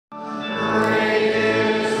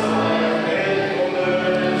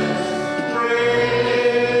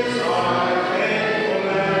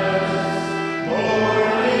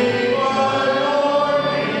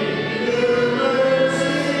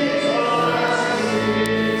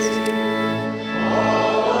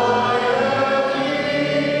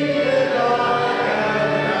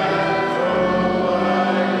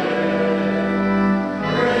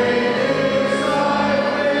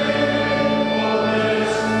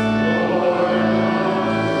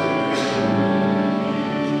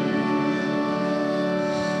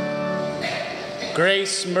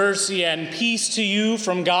Grace, mercy, and peace to you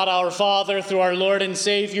from God our Father through our Lord and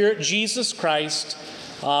Savior, Jesus Christ.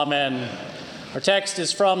 Amen. Our text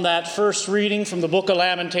is from that first reading from the book of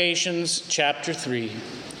Lamentations, chapter 3.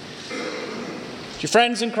 To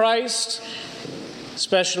friends in Christ,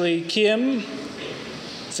 especially Kim,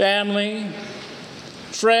 family,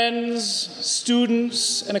 friends,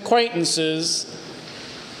 students, and acquaintances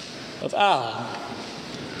of Al.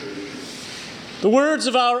 The words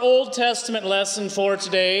of our Old Testament lesson for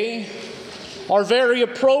today are very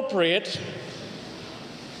appropriate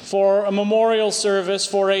for a memorial service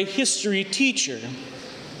for a history teacher,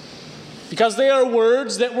 because they are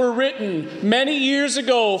words that were written many years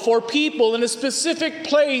ago for people in a specific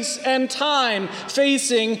place and time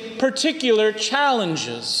facing particular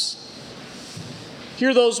challenges.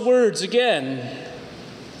 Hear those words again.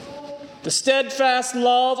 The steadfast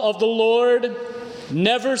love of the Lord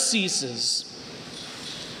never ceases.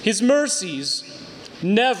 His mercies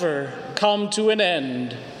never come to an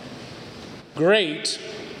end. Great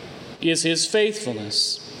is his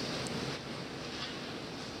faithfulness.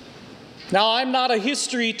 Now, I'm not a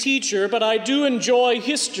history teacher, but I do enjoy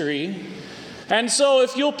history. And so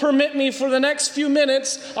if you'll permit me for the next few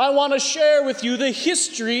minutes, I want to share with you the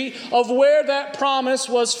history of where that promise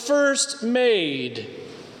was first made.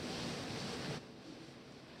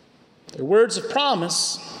 They're words of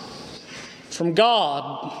promise from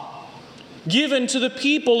God, given to the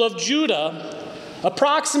people of Judah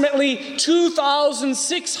approximately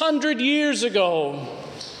 2,600 years ago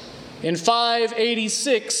in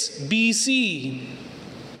 586 BC.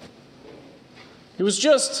 It was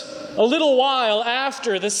just a little while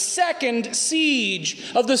after the second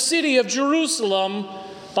siege of the city of Jerusalem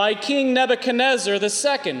by King Nebuchadnezzar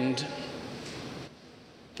II.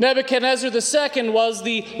 Nebuchadnezzar II was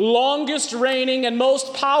the longest reigning and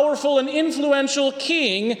most powerful and influential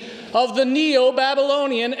king of the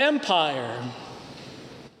Neo-Babylonian Empire.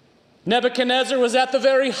 Nebuchadnezzar was at the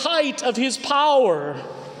very height of his power,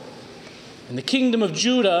 and the kingdom of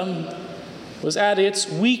Judah was at its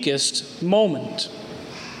weakest moment.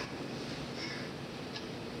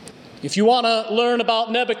 If you want to learn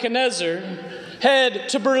about Nebuchadnezzar, head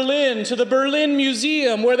to Berlin, to the Berlin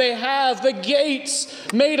Museum, where they have the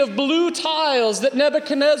gates made of blue tiles that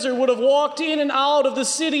Nebuchadnezzar would have walked in and out of the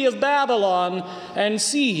city of Babylon and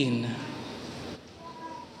seen.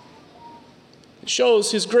 It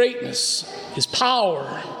shows his greatness, his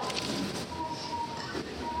power.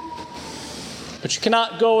 But you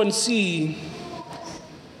cannot go and see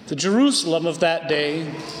the Jerusalem of that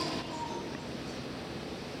day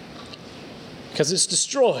because it's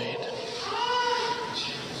destroyed.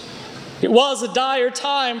 It was a dire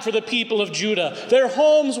time for the people of Judah. Their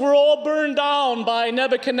homes were all burned down by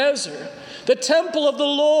Nebuchadnezzar. The temple of the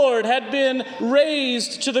Lord had been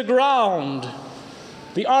razed to the ground.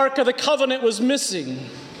 The Ark of the Covenant was missing.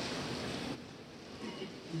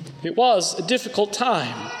 It was a difficult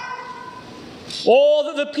time. All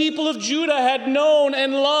that the people of Judah had known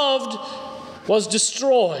and loved was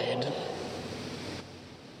destroyed.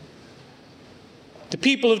 The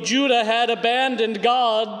people of Judah had abandoned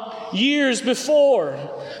God years before.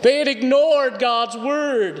 They had ignored God's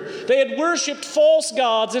word. They had worshipped false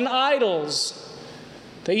gods and idols.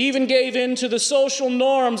 They even gave in to the social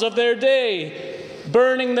norms of their day,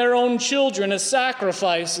 burning their own children as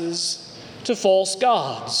sacrifices to false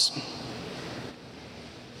gods.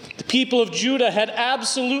 The people of Judah had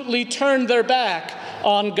absolutely turned their back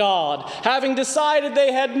on God, having decided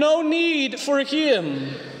they had no need for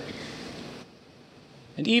him.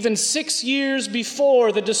 And even 6 years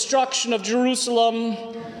before the destruction of Jerusalem,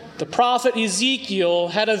 the prophet Ezekiel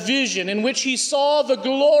had a vision in which he saw the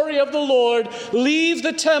glory of the Lord leave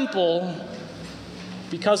the temple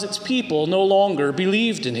because its people no longer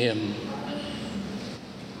believed in him.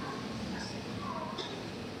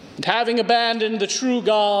 And having abandoned the true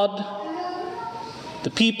God,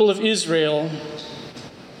 the people of Israel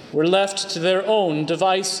were left to their own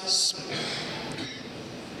devices.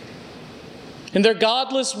 In their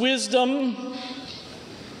godless wisdom,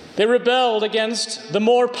 they rebelled against the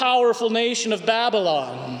more powerful nation of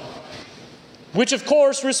Babylon, which of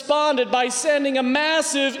course responded by sending a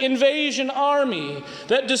massive invasion army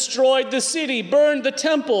that destroyed the city, burned the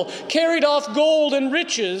temple, carried off gold and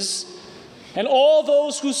riches, and all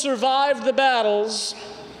those who survived the battles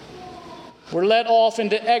were led off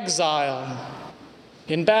into exile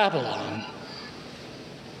in Babylon.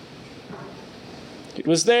 It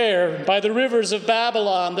was there, by the rivers of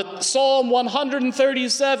Babylon, that Psalm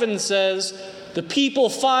 137 says, the people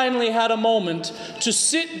finally had a moment to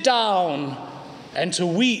sit down and to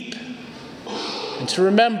weep and to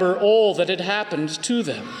remember all that had happened to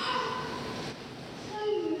them.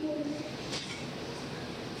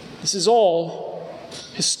 This is all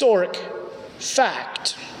historic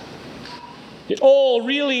fact. It all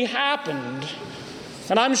really happened.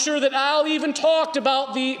 And I'm sure that Al even talked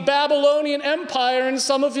about the Babylonian Empire in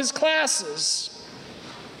some of his classes.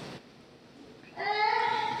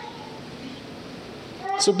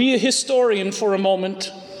 So be a historian for a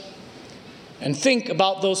moment and think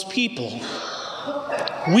about those people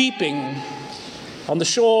weeping on the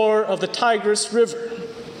shore of the Tigris River,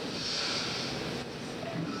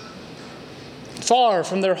 far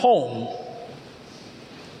from their home,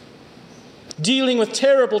 dealing with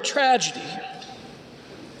terrible tragedy,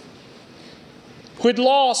 who had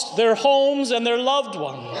lost their homes and their loved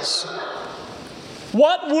ones.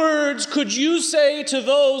 What words could you say to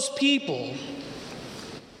those people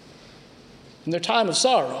in their time of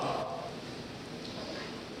sorrow?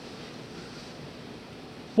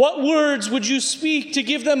 What words would you speak to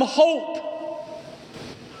give them hope?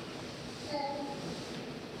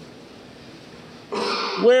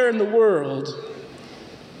 Where in the world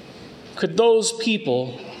could those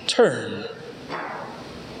people turn?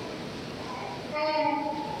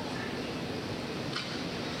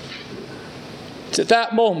 It's at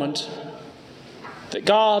that moment that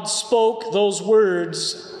God spoke those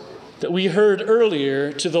words that we heard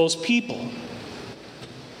earlier to those people.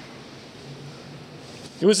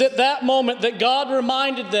 It was at that moment that God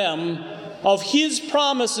reminded them of His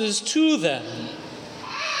promises to them.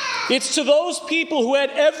 It's to those people who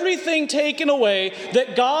had everything taken away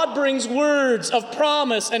that God brings words of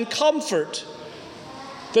promise and comfort.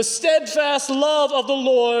 The steadfast love of the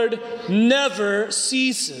Lord never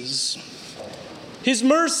ceases. His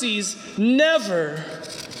mercies never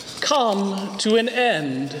come to an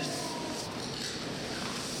end.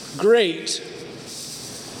 Great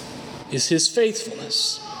is His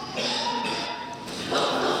faithfulness.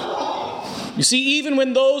 You see, even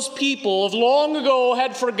when those people of long ago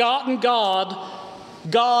had forgotten God,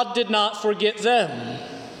 God did not forget them.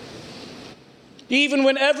 Even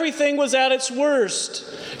when everything was at its worst,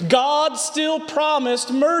 God still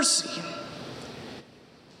promised mercy.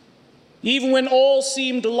 Even when all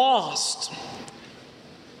seemed lost,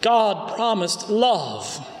 God promised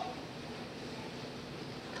love.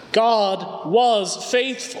 God was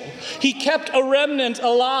faithful. He kept a remnant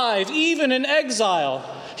alive, even in exile.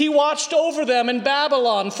 He watched over them in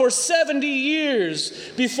Babylon for 70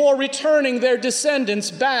 years before returning their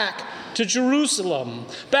descendants back to Jerusalem,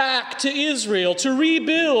 back to Israel, to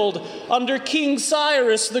rebuild under King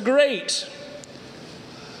Cyrus the Great.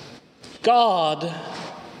 God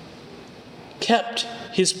kept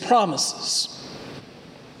His promises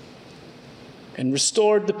and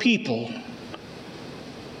restored the people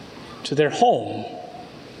to their home.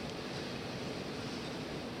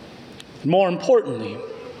 More importantly,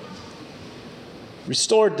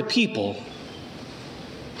 restored the people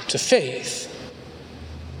to faith.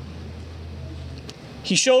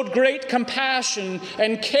 He showed great compassion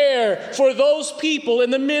and care for those people in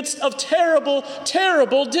the midst of terrible,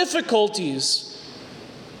 terrible difficulties.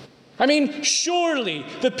 I mean, surely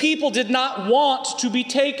the people did not want to be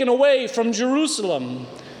taken away from Jerusalem.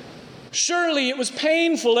 Surely it was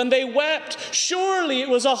painful and they wept. Surely it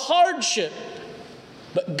was a hardship.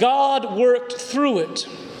 But God worked through it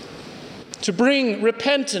to bring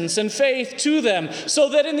repentance and faith to them so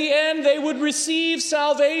that in the end they would receive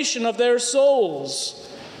salvation of their souls.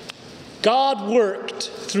 God worked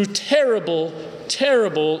through terrible,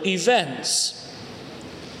 terrible events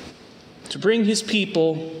to bring His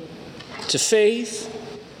people to faith,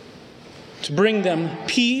 to bring them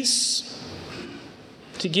peace,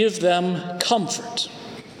 to give them comfort,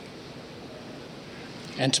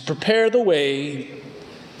 and to prepare the way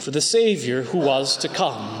for the Savior who was to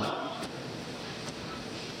come.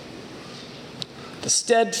 The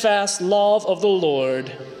steadfast love of the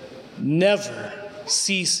Lord never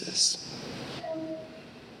ceases.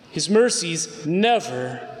 His mercies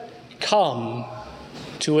never come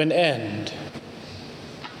to an end.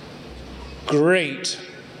 Great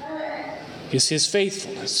is His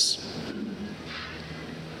faithfulness.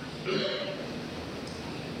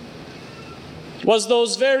 It was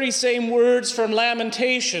those very same words from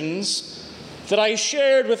Lamentations that I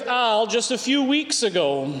shared with Al just a few weeks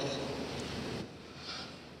ago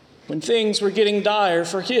when things were getting dire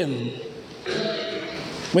for him.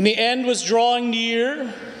 When the end was drawing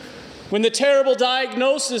near, when the terrible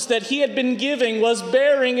diagnosis that he had been giving was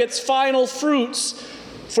bearing its final fruits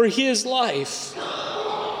for his life.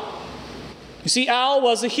 You see, Al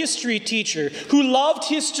was a history teacher who loved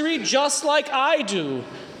history just like I do.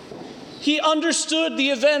 He understood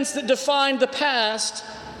the events that defined the past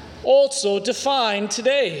also define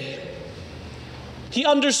today. He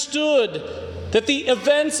understood that the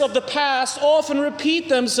events of the past often repeat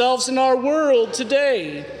themselves in our world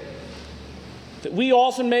today, that we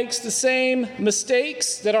often make the same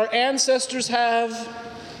mistakes that our ancestors have,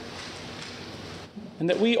 and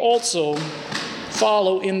that we also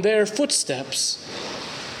follow in their footsteps.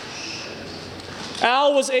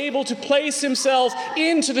 Al was able to place himself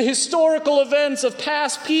into the historical events of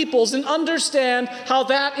past peoples and understand how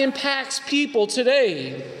that impacts people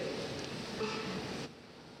today.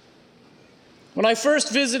 When I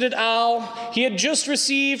first visited Al, he had just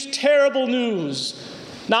received terrible news.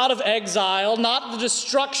 Not of exile, not the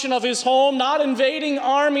destruction of his home, not invading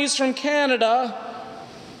armies from Canada,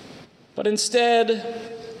 but instead,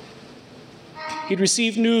 he'd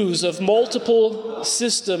received news of multiple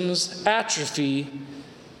systems atrophy,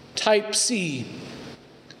 type C,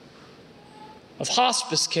 of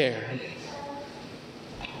hospice care,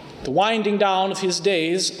 the winding down of his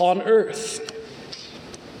days on earth.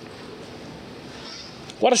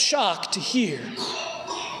 What a shock to hear.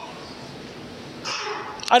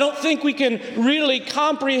 I don't think we can really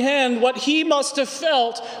comprehend what he must have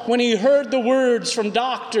felt when he heard the words from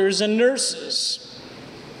doctors and nurses.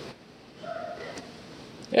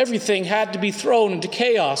 Everything had to be thrown into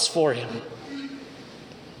chaos for him.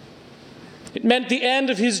 It meant the end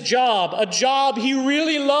of his job, a job he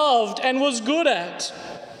really loved and was good at.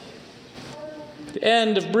 The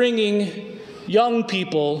end of bringing young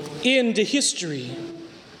people into history.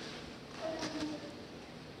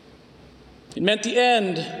 It meant the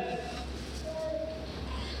end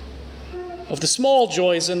of the small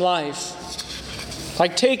joys in life,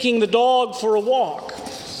 like taking the dog for a walk.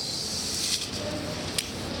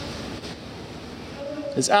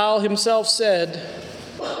 As Al himself said,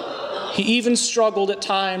 he even struggled at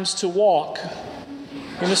times to walk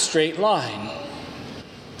in a straight line.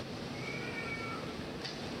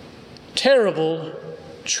 Terrible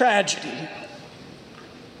tragedy,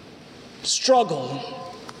 struggle.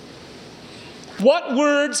 What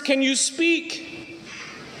words can you speak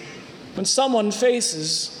when someone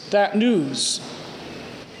faces that news?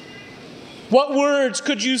 What words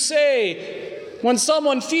could you say when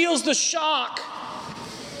someone feels the shock?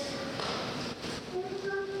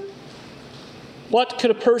 What could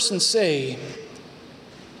a person say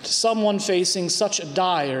to someone facing such a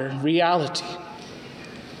dire reality?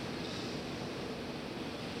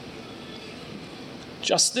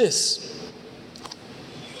 Just this: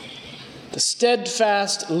 the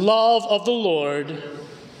steadfast love of the Lord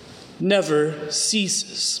never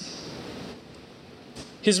ceases.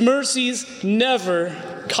 His mercies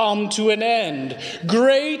never come to an end.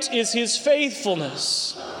 Great is his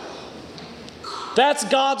faithfulness. That's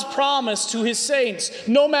God's promise to his saints,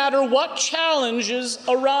 no matter what challenges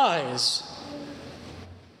arise.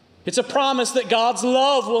 It's a promise that God's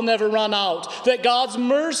love will never run out, that God's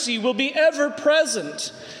mercy will be ever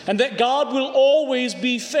present, and that God will always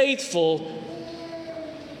be faithful,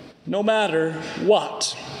 no matter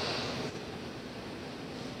what.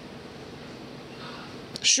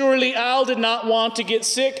 Surely Al did not want to get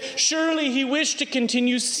sick. Surely he wished to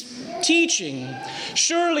continue teaching.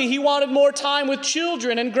 Surely he wanted more time with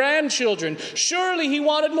children and grandchildren. Surely he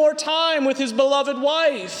wanted more time with his beloved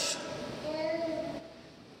wife.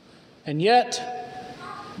 And yet,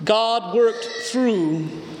 God worked through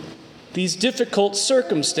these difficult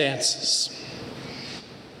circumstances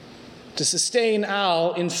to sustain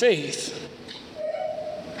Al in faith,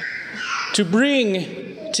 to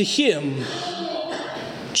bring to him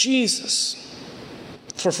Jesus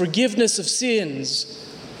for forgiveness of sins,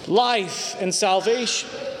 life, and salvation.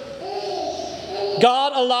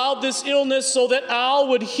 God allowed this illness so that Al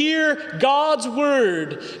would hear God's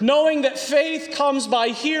word, knowing that faith comes by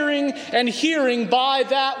hearing, and hearing by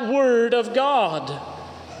that word of God.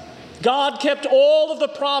 God kept all of the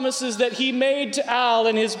promises that he made to Al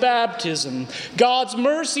in his baptism. God's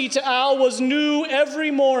mercy to Al was new every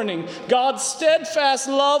morning. God's steadfast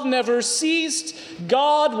love never ceased.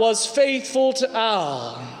 God was faithful to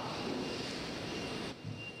Al.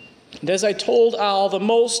 And as I told Al, the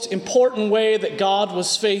most important way that God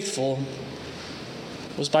was faithful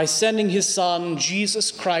was by sending his Son, Jesus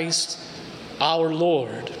Christ, our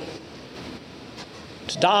Lord,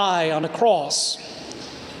 to die on a cross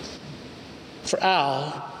for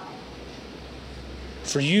Al,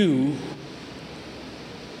 for you,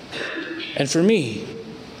 and for me.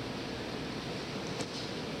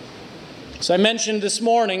 So I mentioned this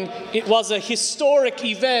morning, it was a historic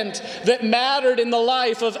event that mattered in the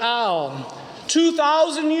life of Al.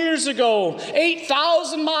 2,000 years ago,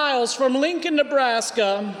 8,000 miles from Lincoln,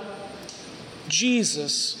 Nebraska,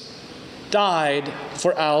 Jesus died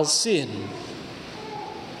for Al's sin.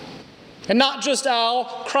 And not just Al,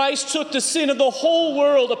 Christ took the sin of the whole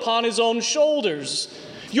world upon his own shoulders.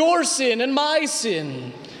 Your sin and my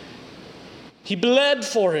sin. He bled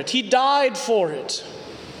for it. He died for it.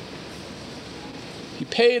 He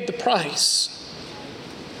paid the price.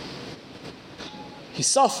 He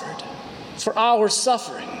suffered for our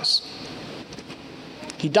sufferings.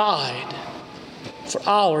 He died for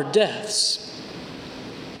our deaths.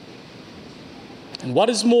 And what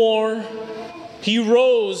is more, he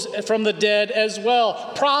rose from the dead as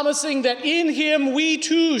well, promising that in him we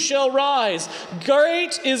too shall rise.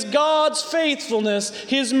 Great is God's faithfulness.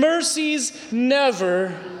 His mercies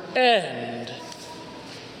never end.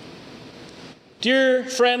 Dear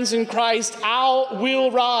friends in Christ, Al will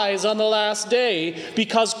rise on the last day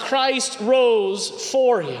because Christ rose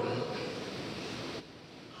for him.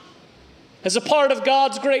 As a part of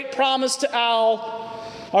God's great promise to Al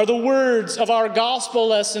are the words of our gospel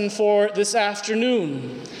lesson for this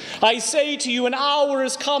afternoon. I say to you, an hour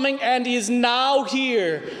is coming and is now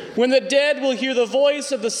here, when the dead will hear the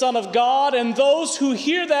voice of the Son of God, and those who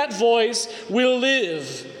hear that voice will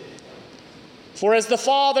live. For as the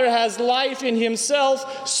Father has life in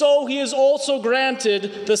himself, so he has also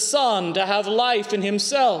granted the Son to have life in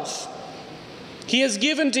himself. He has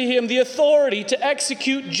given to him the authority to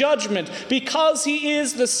execute judgment, because he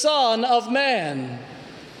is the Son of Man.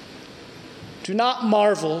 Do not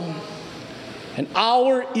marvel, an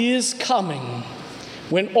hour is coming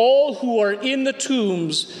when all who are in the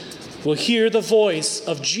tombs will hear the voice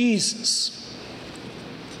of Jesus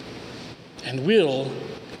and will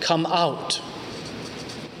come out.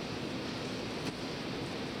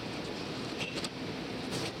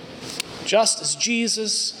 Just as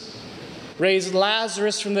Jesus raised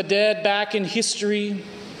Lazarus from the dead back in history,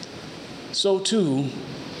 so too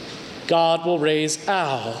God will raise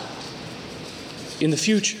Al in the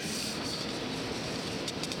future.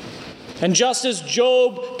 And just as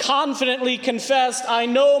Job confidently confessed, I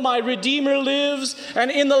know my Redeemer lives,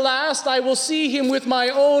 and in the last I will see him with my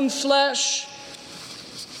own flesh,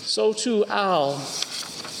 so too Al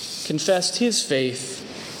confessed his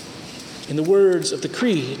faith in the words of the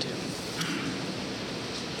Creed.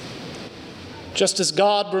 Just as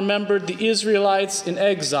God remembered the Israelites in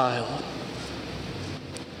exile,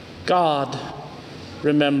 God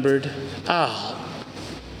remembered Al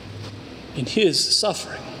in his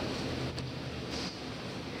suffering.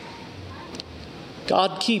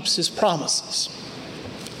 God keeps his promises.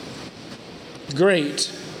 Great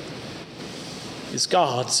is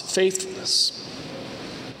God's faithfulness.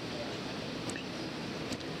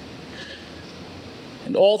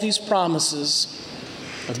 And all these promises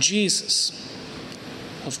of Jesus,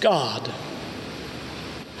 of God,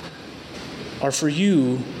 are for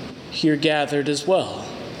you here gathered as well.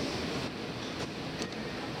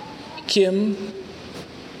 Kim,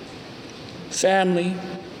 family,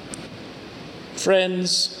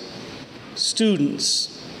 friends,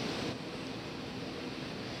 students.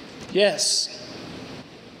 Yes,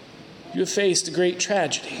 you have faced a great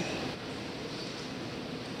tragedy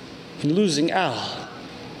in losing Al,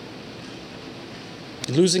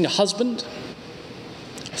 in losing a husband,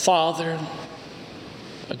 a father,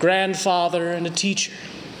 a grandfather, and a teacher.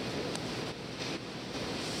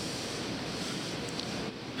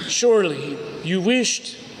 Surely you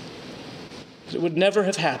wished that it would never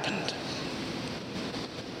have happened.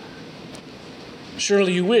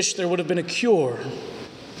 Surely you wished there would have been a cure,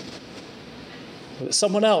 or that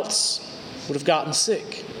someone else would have gotten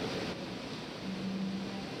sick.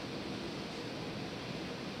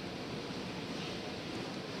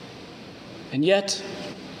 And yet,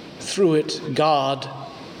 through it, God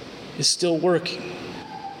is still working.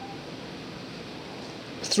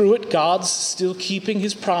 Through it, God's still keeping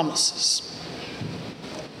his promises.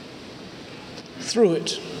 Through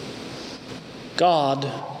it, God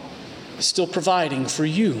is still providing for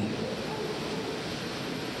you.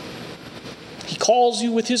 He calls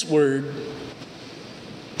you with his word,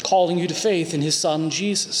 calling you to faith in his Son,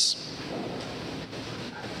 Jesus.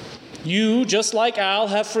 You, just like Al,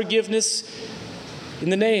 have forgiveness in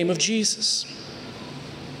the name of Jesus.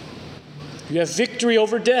 You have victory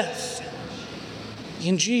over death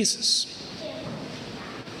in Jesus.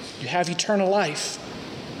 You have eternal life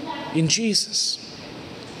in Jesus.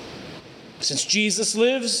 Since Jesus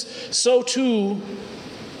lives, so too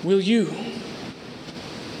will you.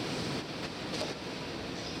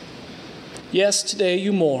 Yes, today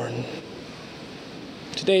you mourn.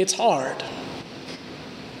 Today it's hard.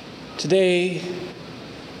 Today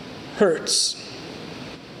hurts.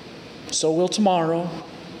 So will tomorrow,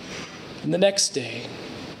 and the next day,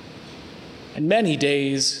 and many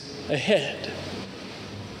days ahead.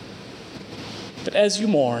 But as you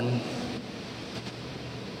mourn,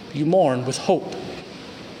 You mourn with hope.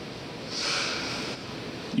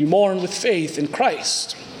 You mourn with faith in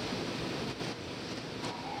Christ.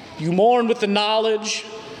 You mourn with the knowledge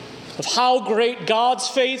of how great God's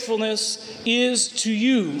faithfulness is to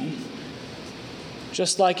you,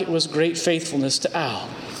 just like it was great faithfulness to Al.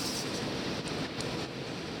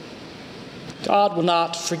 God will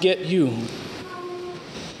not forget you.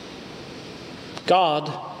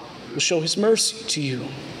 God will show his mercy to you.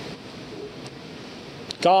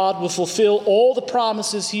 God will fulfill all the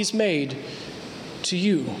promises he's made to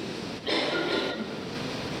you,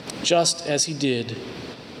 just as he did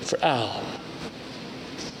for Al.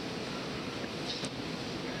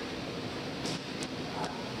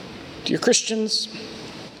 Dear Christians,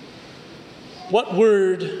 what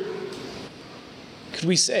word could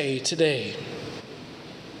we say today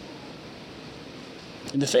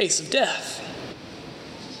in the face of death?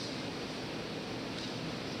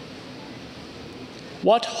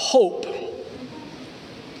 What hope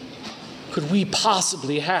could we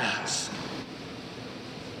possibly have?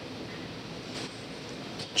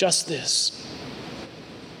 Just this: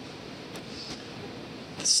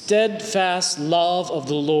 the steadfast love of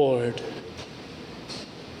the Lord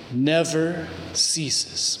never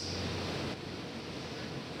ceases.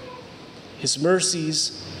 His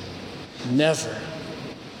mercies never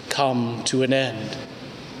come to an end.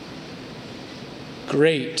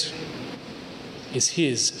 Great is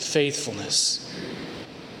his faithfulness.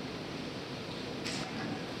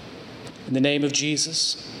 In the name of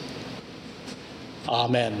Jesus,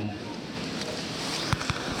 amen.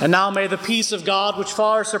 And now may the peace of God, which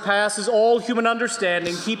far surpasses all human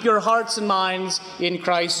understanding, keep your hearts and minds in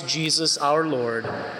Christ Jesus our Lord.